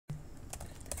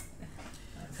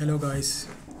Hello guys,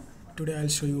 today I'll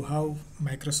show you how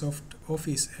Microsoft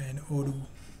Office and Odoo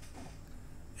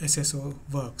SSO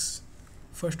works.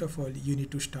 First of all, you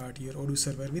need to start your Odoo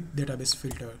server with database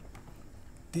filter.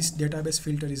 This database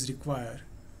filter is required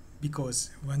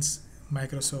because once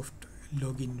Microsoft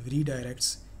login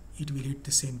redirects, it will hit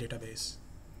the same database.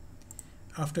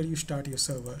 After you start your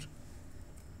server,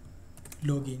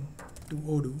 log in to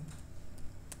Odoo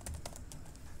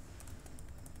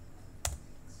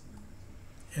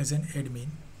as an admin.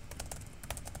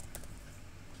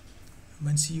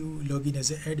 Once you log in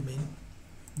as an admin,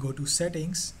 go to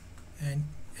settings and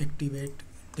activate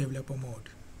developer mode.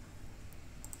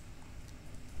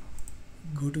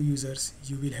 Go to users.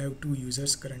 You will have two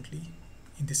users currently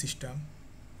in the system.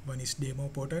 One is demo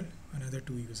portal, another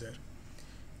two user.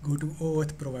 Go to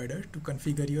OAuth provider to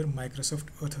configure your Microsoft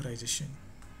authorization.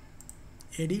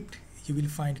 Edit, you will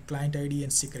find client ID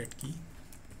and secret key.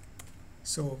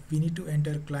 So we need to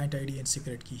enter client ID and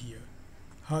secret key here.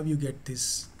 How you get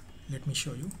this? Let me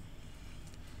show you.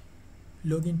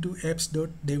 Log into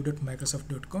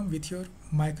apps.dev.microsoft.com with your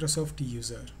Microsoft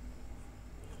user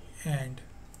and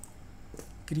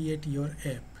create your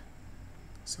app.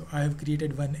 So I have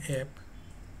created one app.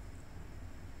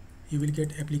 You will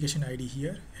get application ID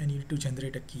here and you need to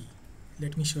generate a key.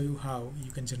 Let me show you how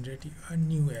you can generate a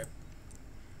new app.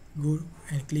 Go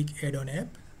and click add on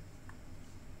app.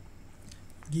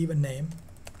 Give a name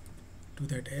to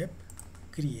that app,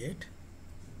 create.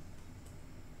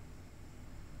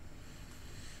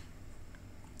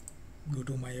 Go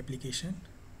to my application.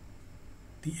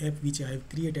 The app which I have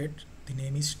created, the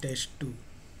name is test2.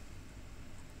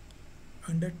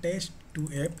 Under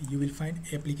test2 app, you will find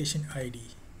application ID.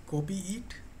 Copy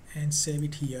it and save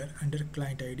it here under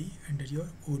client ID under your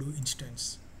Odoo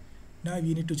instance. Now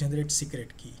you need to generate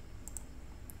secret key.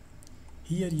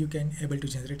 Here you can able to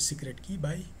generate secret key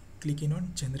by clicking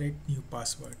on generate new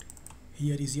password.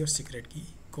 Here is your secret key.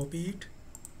 Copy it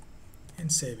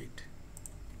and save it.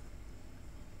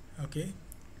 Okay.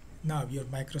 Now your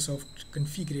Microsoft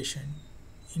configuration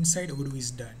inside Odoo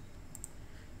is done.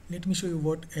 Let me show you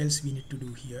what else we need to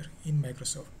do here in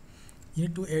Microsoft. You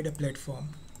need to add a platform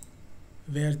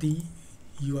where the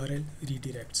URL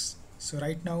redirects. So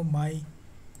right now my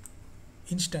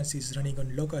instance is running on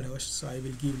localhost, so I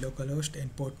will give localhost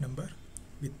and port number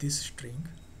with this string.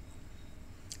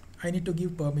 I need to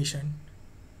give permission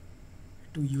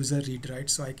to user read write,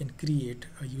 so I can create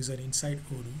a user inside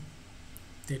Odoo.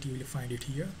 That you will find it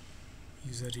here,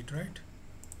 user read write.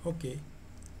 Okay,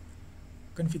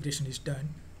 configuration is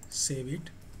done. Save it.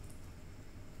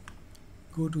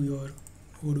 Go to your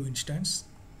Odoo instance,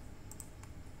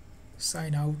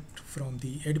 sign out from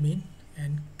the admin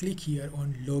and click here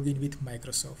on login with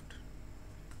Microsoft.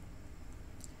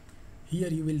 Here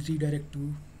you will redirect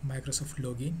to Microsoft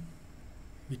login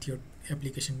with your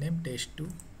application name test2.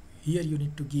 Here you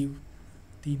need to give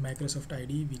the Microsoft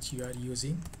ID which you are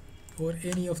using or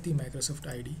any of the Microsoft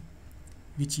ID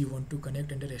which you want to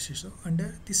connect under SSO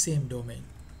under the same domain.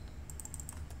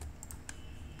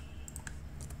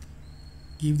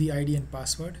 Give the ID and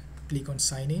password, click on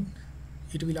sign in.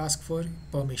 It will ask for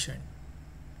permission.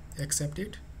 Accept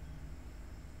it.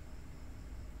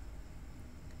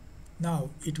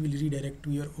 Now it will redirect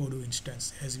to your Odoo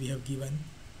instance as we have given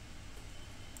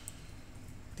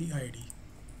the ID.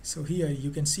 So here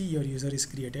you can see your user is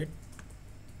created.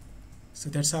 So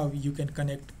that's how you can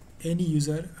connect any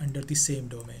user under the same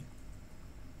domain.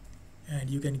 And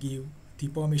you can give the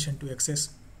permission to access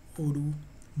Odoo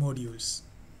modules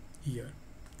here.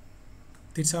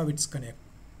 That's how it's connect.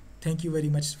 Thank you very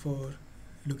much for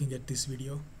looking at this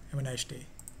video. Have a nice day.